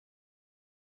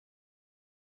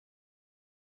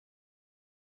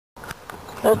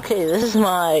Okay, this is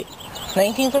my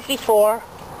 1954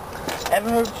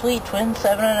 Evinrude Fleetwin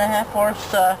 7.5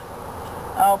 horse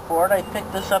outboard. I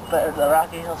picked this up at the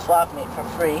Rocky Hill Swap Meet for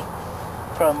free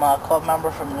from a club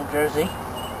member from New Jersey.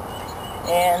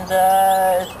 And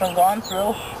it's been gone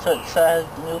through, so it says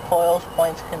new coils,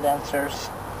 points, condensers,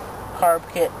 carb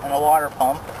kit, and a water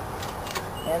pump.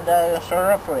 And I'm going to start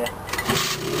it up for you.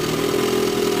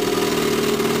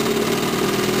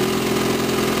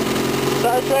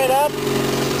 Starts right up.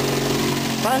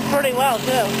 Runs pretty well too.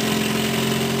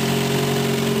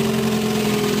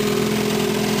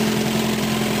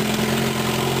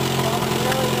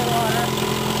 Really good water.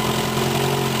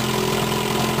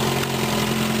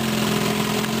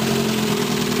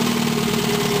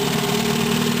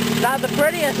 Not the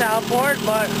prettiest outboard,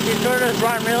 but it sure does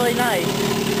run really nice.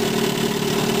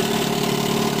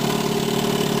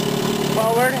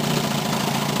 Forward.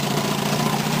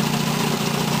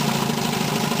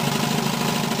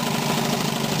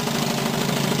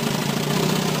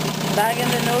 Back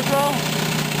into neutral.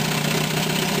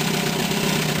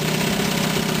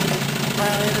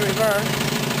 Finally into reverse.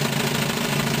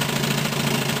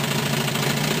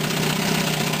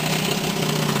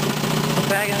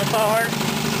 Back into forward.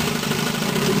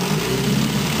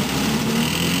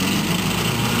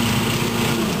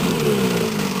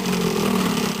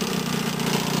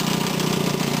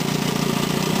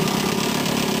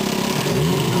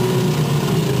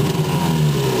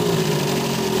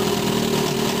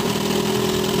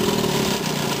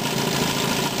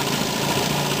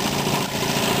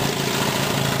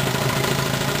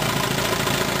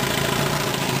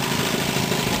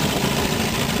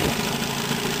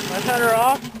 Cut her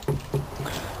off.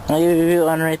 I'll give you a view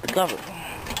underneath the cover.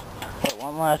 Put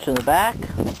one latch in the back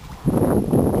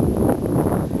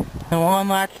and one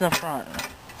latch in the front.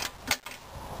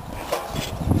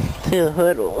 See, the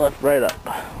hood will lift right up.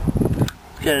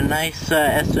 It's got a nice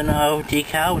S&O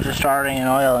decal, which is starting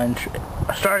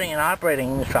and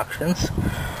operating instructions.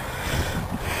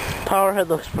 Power head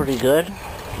looks pretty good.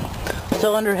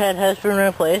 Cylinder head has been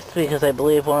replaced because I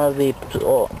believe one of the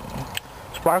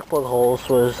spark plug holes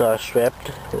was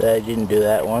stripped. I didn't do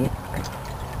that one.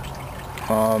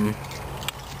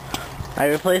 I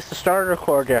replaced the starter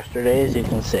cord yesterday, as you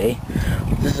can see.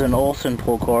 This is an Olsen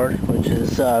pull cord, which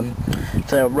is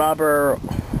it's a rubber,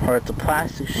 or it's a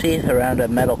plastic sheath around a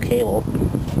metal cable.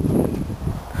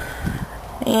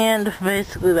 And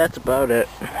basically that's about it.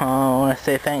 I want to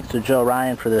say thanks to Joe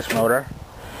Ryan for this motor.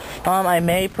 I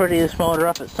may pretty this motor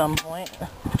up at some point.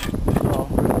 So,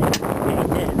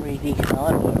 paint it and re-decal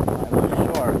it, but I'm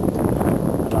not sure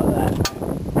about that.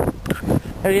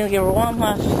 We're going to give her one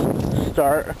last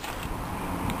start.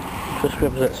 Twist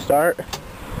grips at start.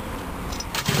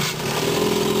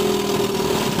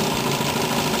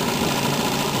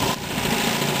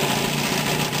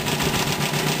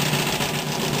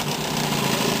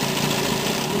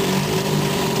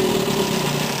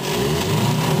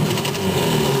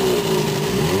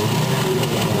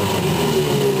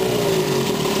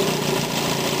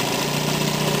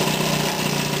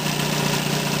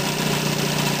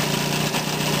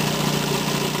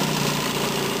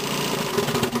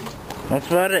 That's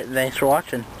about it. Thanks for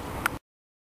watching.